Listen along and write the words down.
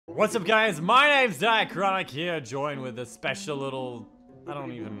What's up, guys? My name's Diachronic here, joined with a special little... I don't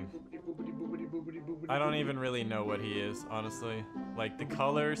even really know what he is, honestly. Like, the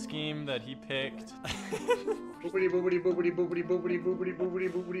color scheme that he picked. I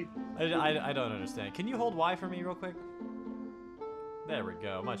don't understand. Can you hold Y for me real quick? There we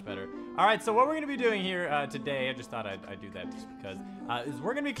go, much better. Alright, so what we're gonna be doing here today, I just thought I'd do that just because, is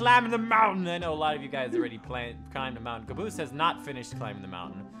we're gonna be climbing the mountain. I know a lot of you guys already climbed the mountain. Caboose has not finished climbing the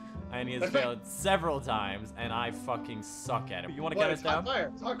mountain. And he has failed several times, and I fucking suck at it. You wanna count us down?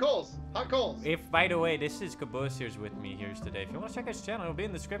 Fire. It's hot coals. Hot coals. If, by the way, this is Caboose here's with me here today. If you wanna check his channel, it'll be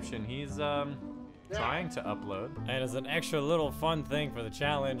in the description. He's, trying to upload. And as an extra little fun thing for the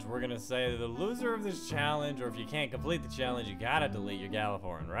challenge, we're gonna say the loser of this challenge, or if you can't complete the challenge, you gotta delete your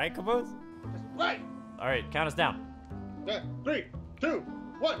Gjallerhorn, right, Caboose? Right. Alright, count us down. Yeah. 3, 2,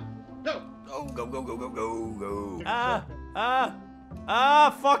 1, go. Oh, go.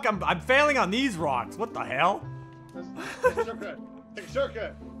 Fuck, I'm failing on these rocks. What the hell? Take a shortcut. Take a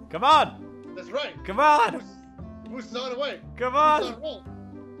shortcut. Come on. That's right. Come on. Boost is on the way. Come on. On roll.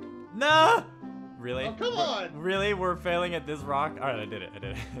 No. Really? Oh, come on. Really? We're failing at this rock? Alright, I did it.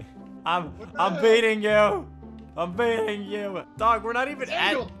 I'm beating you. I'm beating you. Dog, we're not even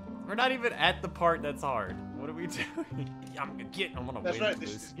at the part that's hard. What are we doing? I'm gonna win. That's right.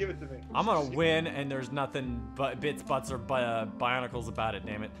 Just give it to me. I'm gonna win, and there's nothing but bits, butts, or bionicles about it.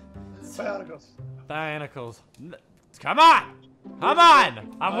 Damn it. Bionicles. Bionicles. Come on! Come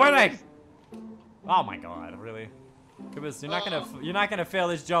on! I'm winning. Oh my god! Really? Caboose, you're not gonna fail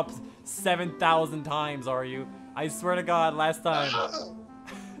this jump 7,000 times, are you? I swear to God, last time.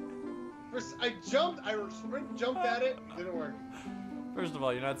 First, I sprint jumped at it. Didn't work. First of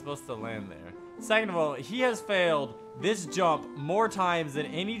all, you're not supposed to land there. Second of all, he has failed this jump more times than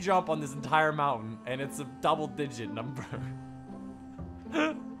any jump on this entire mountain, and it's a double-digit number.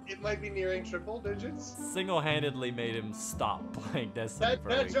 It might be nearing triple digits. Single-handedly made him stop playing Destiny for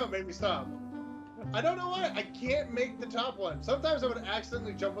a That week. jump made me stop. I don't know why. I can't make the top one. Sometimes I would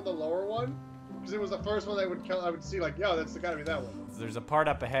accidentally jump on the lower one because it was the first one I would see like, yo, that's gotta be that one. There's a part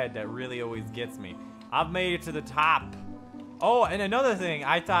up ahead that really always gets me. I've made it to the top. Oh, and another thing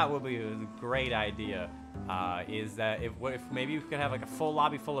I thought would be a great idea is that if maybe we could have like a full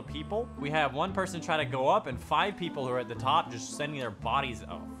lobby full of people. We have one person try to go up and 5 people who are at the top just sending their bodies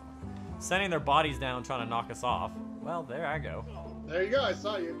down trying to knock us off. Well, there I go. There you go, I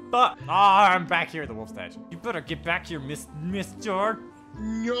saw you. But I'm back here at the wolf statue. You better get back here, Mister.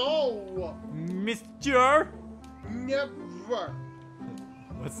 No. Mister. Never.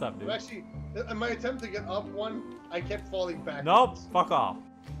 What's up, dude? Actually, in my attempt to get up one, I kept falling back. Nope. Fuck off.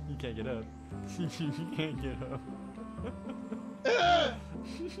 You can't get up. You can't get up.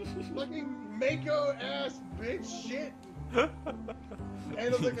 Fucking Mako ass bitch shit.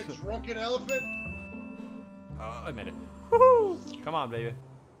 Handles like a drunken elephant. I made it. Woohoo! Come on, baby.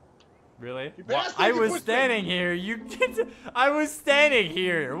 Really? Well, I was standing here. I was standing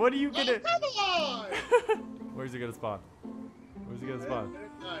here. What are you gonna? Oh, come on! Where's he gonna spawn? Where's he gonna spawn?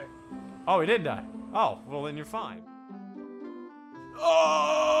 Die. Oh, he didn't die. Oh, well then you're fine.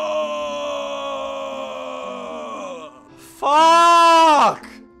 Oh! Fuck!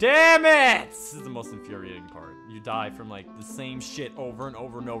 Damn it! This is the most infuriating part. You die from like the same shit over and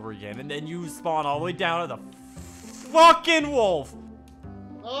over and over again, and then you spawn all the way down to the fucking wolf.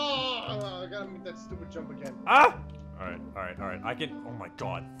 Oh, I gotta make that stupid jump again. Ah! Alright. I can. Oh my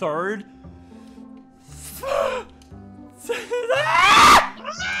god. Third.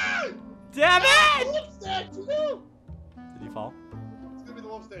 Damn it! Wolf statue! Did he fall? It's gonna be the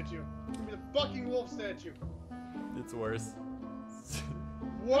wolf statue. It's gonna be the fucking wolf statue. It's worse.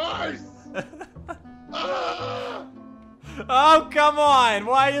 Worse! Ah! Oh, come on!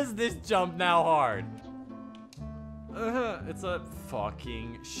 Why is this jump now hard? It's a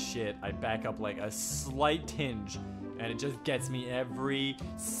fucking shit. I back up like a slight tinge, and it just gets me every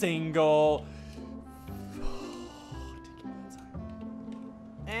single.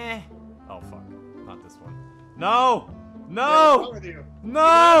 Oh fuck! Not this one. No! No!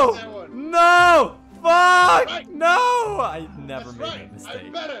 No! No! Fuck! Right. No! I never made that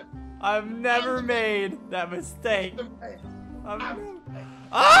mistake. I've never made that mistake.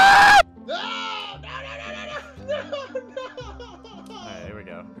 Ah! No! Alright, here we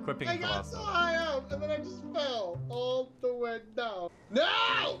go. Equipping I got Colossal. so high up, and then I just fell all the way down.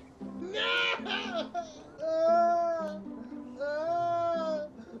 No! No!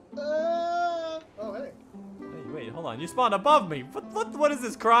 Oh, hey. Hey, wait, hold on. You spawned above me. What is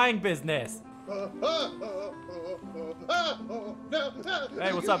this crying business? Hey,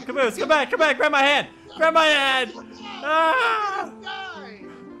 what's up? Caboose, come back, grab my hand! Grab my hand! Ah!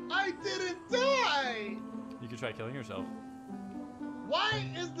 try killing yourself. Why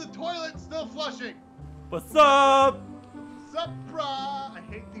is the toilet still flushing? What's up? Sup, brah? I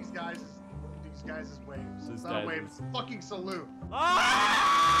hate these guys' waves. It's not a wave, it's a fucking salute.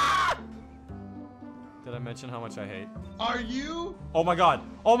 Ah! Did I mention how much I hate? Are you? Oh my god.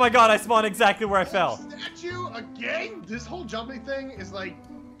 Oh my god, I spawned exactly where I fell. Statue again? This whole jumping thing is like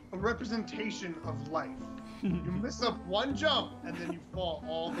a representation of life. You miss up one jump and then you fall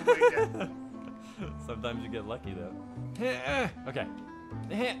all the way down. Sometimes you get lucky though. Okay.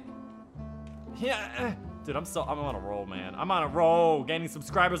 Dude, I'm on a roll, man. I'm on a roll. Gaining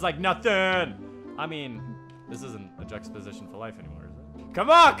subscribers like nothing. I mean, this isn't a juxtaposition for life anymore, is it? Come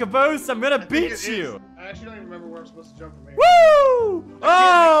on, Caboose, I'm gonna beat you. I actually don't even remember where I'm supposed to jump from here. Woo!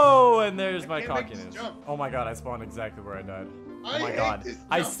 Oh, and there's my cockiness. Oh my god, I spawned exactly where I died. Oh my god.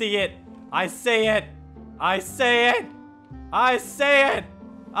 I see it. I see it. I see it. I see it.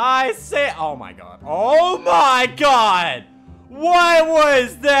 I see it. Oh my god. Oh my god. What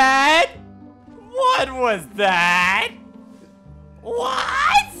was that? What was that?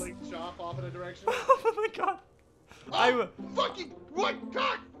 What? Like chop off in a direction. Oh my god. Oh, fucking what?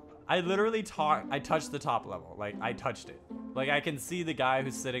 God. I literally I touched the top level. Like I touched it. Like I can see the guy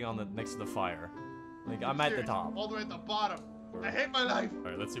who's sitting on the next to the fire. Like I'm at the top. All the way at the bottom. I hate my life. All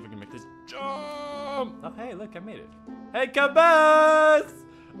right, let's see if we can make this jump. Oh, hey, look, I made it. Hey, Caboose!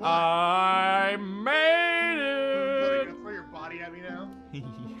 What? I made What, are you it. gonna throw your body at me now?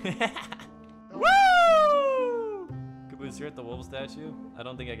 Woo! Caboose, you're at the wolf statue. I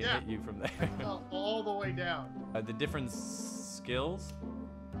don't think I can hit you from there. All the way down. The different skills.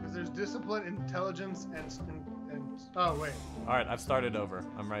 Because there's discipline, intelligence, and oh wait. All right, I've started over.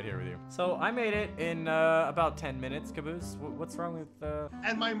 I'm right here with you. So I made it in about 10 minutes, Caboose. What's wrong with?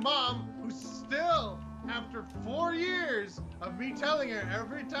 And my mom, who's still, after 4 years of me telling her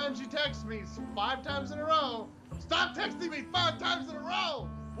every time she texts me 5 times in a row, stop texting me 5 times in a row.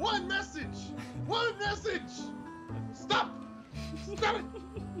 One message. One message. Stop. Stop it.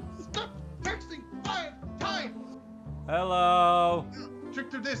 Stop texting 5 times. Hello. Trick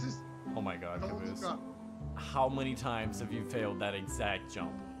to this is. Oh my God, Caboose. How many times have you failed that exact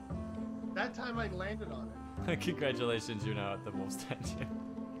jump? That time I landed on it. Congratulations, you're now at the wolf statue.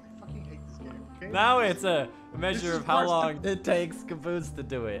 I fucking hate this game. Okay? Now it's a measure of how worse long it takes Caboose to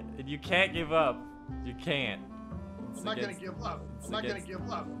do it. And you can't give up. You can't. I'm not gonna give up. I'm not gonna give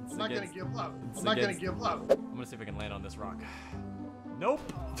up. I'm not gonna give up. I'm not gonna give up. I'm gonna see if I can land on this rock. Nope.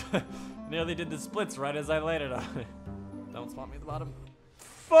 Nearly did the splits right as I landed on it. Don't spawn me at the bottom.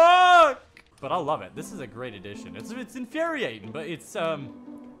 Fuck! But I love it. This is a great addition. It's infuriating, but it's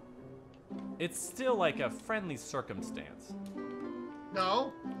still like a friendly circumstance.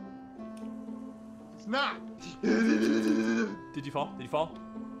 No. It's not. Did you fall? Did you fall?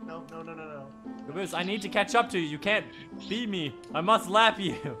 No. Caboose, I need to catch up to you. You can't beat me. I must lap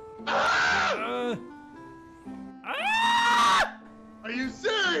you. Are you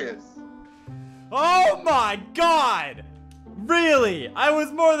serious? Oh my god! Really? I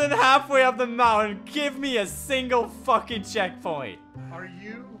was more than halfway up the mountain. Give me a single fucking checkpoint. Are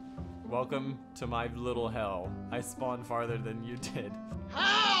you? Welcome to my little hell. I spawned farther than you did.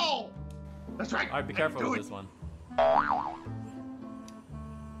 How? That's right. Alright, be careful with this one.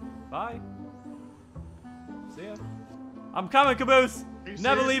 Bye. See ya. I'm coming, Caboose.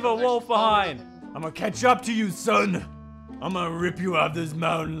 Never leave a wolf behind. I'm gonna catch up to you, son. I'm gonna rip you off this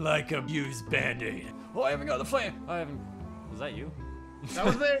mountain like a used band-aid. Oh, I haven't got the flame. I haven't. Was that you? That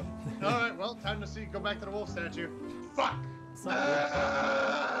was me. Alright, well, time to see. Go back to the wolf statue. Fuck.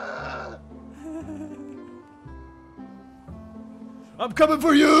 I'm coming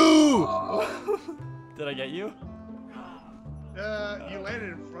for you! Did I get you? You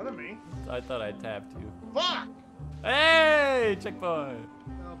landed in front of me. I thought I tapped you. Fuck! Hey! Checkpoint!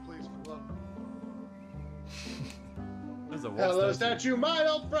 Oh, please, for love. There's a wolf Hello, statue, my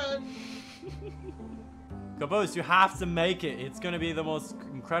old friend! Caboose, you have to make it. It's gonna be the most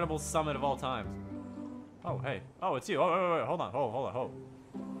incredible summit of all time. Oh, hey. Oh, it's you. Oh, wait. Hold on.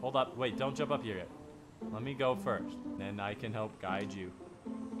 Hold up. Wait, don't jump up here yet. Let me go first. Then I can help guide you.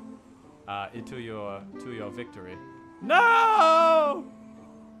 To your victory. No!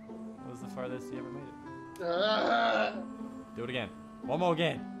 That was the farthest you ever made it. Do it again. One more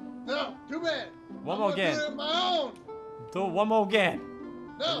again. No, too bad. One more again. Do it on my own. Do it one more again.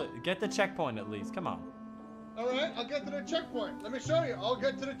 No. Get the checkpoint at least. Come on. Alright, I'll get to the checkpoint. Let me show you. I'll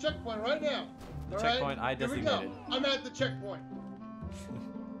get to the checkpoint right now. The checkpoint I designated. Here we go. I'm at the checkpoint.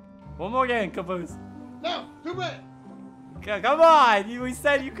 One more again, Caboose. No, too bad. Come on. We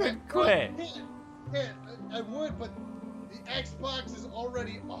said you couldn't quit. I would, but the Xbox is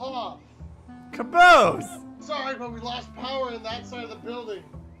already off. Caboose! Sorry, but we lost power in that side of the building.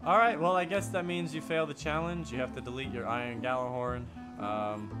 All right, well, I guess that means you failed the challenge. You have to delete your iron Gjallerhorn.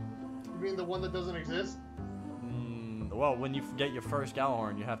 You mean the one that doesn't exist? Well, when you get your first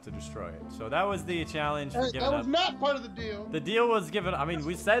Gjallerhorn, you have to destroy it. So that was the challenge for Hey, giving that up. was not part of the deal. The deal was given. I mean,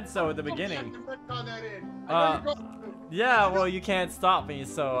 we said so at the beginning. On that in. I know you're going to. Yeah, well, you can't stop me,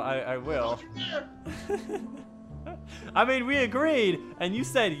 so I will. I mean, we agreed, and you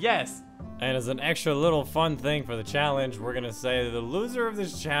said yes. And as an extra little fun thing for the challenge, we're gonna say the loser of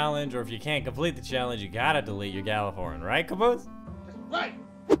this challenge, or if you can't complete the challenge, you gotta delete your Gjallerhorn, right, Caboose? Right.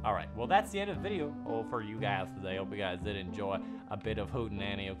 Alright, well that's the end of the video for you guys today. Hope you guys did enjoy a bit of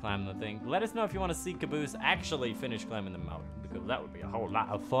hootenanny of climbing the thing. Let us know if you want to see Caboose actually finish climbing the mountain, because that would be a whole lot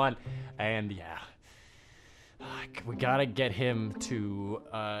of fun. And yeah, we gotta get him to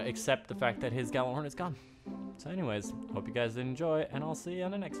accept the fact that his Gjallerhorn is gone. So anyways, hope you guys did enjoy, and I'll see you on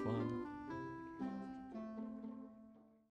the next one.